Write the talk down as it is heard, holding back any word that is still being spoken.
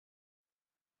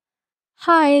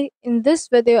Hi, in this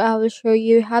video I will show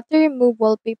you how to remove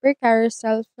wallpaper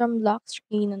carousel from lock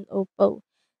screen on Oppo.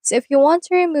 So if you want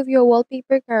to remove your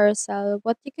wallpaper carousel,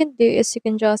 what you can do is you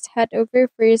can just head over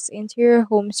first into your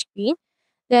home screen,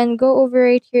 then go over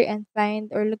right here and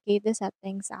find or locate the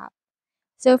settings app.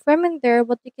 So from in there,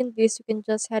 what you can do is you can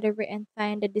just head over and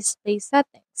find the display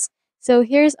settings. So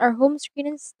here's our home screen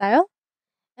and style.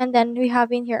 And then we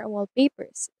have in here our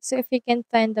wallpapers. So if you can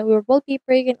find the your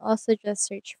wallpaper, you can also just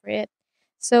search for it.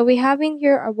 So we have in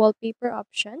here our wallpaper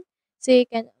option. So you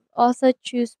can also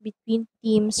choose between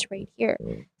themes right here.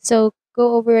 So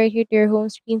go over right here to your home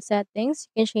screen settings.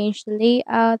 You can change the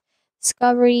layout,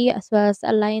 discovery, as well as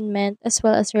alignment, as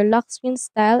well as your lock screen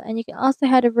style. And you can also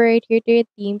head over right here to your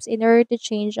themes in order to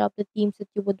change up the themes that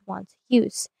you would want to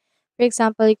use. For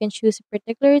example, you can choose a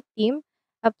particular theme,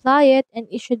 apply it, and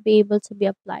it should be able to be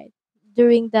applied.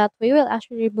 During that way, we'll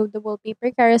actually remove the wallpaper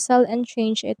carousel and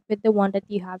change it with the one that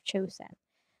you have chosen.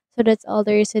 So that's all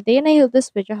there is today, and I hope this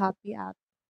video helped you out.